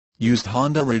Used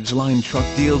Honda Ridgeline Truck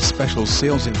Deals Special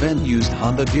Sales Event. Used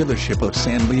Honda Dealership of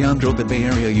San Leandro, the Bay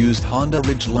Area. Used Honda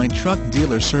Ridgeline Truck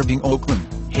Dealer serving Oakland,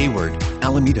 Hayward,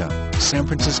 Alameda, San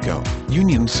Francisco,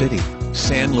 Union City,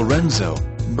 San Lorenzo,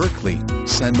 Berkeley,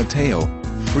 San Mateo,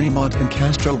 Fremont and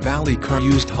Castro Valley. Car.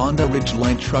 Used Honda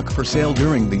Ridgeline Truck for sale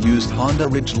during the Used Honda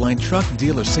Ridgeline Truck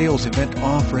Dealer Sales Event,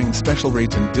 offering special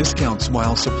rates and discounts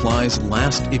while supplies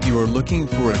last. If you are looking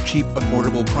for a cheap,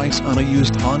 affordable price on a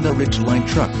used Honda Ridgeline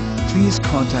truck, please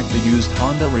contact the Used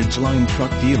Honda Ridgeline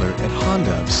Truck Dealer at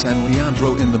Honda of San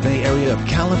Leandro in the Bay Area of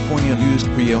California. Used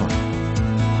pre-owned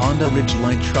Honda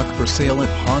Ridgeline Truck for sale at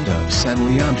Honda of San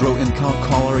Leandro in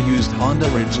call our Used Honda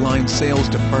Ridgeline Sales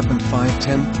Department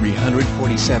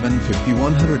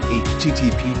 510-347-5100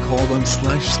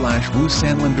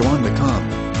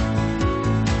 http://woosanleandro.com.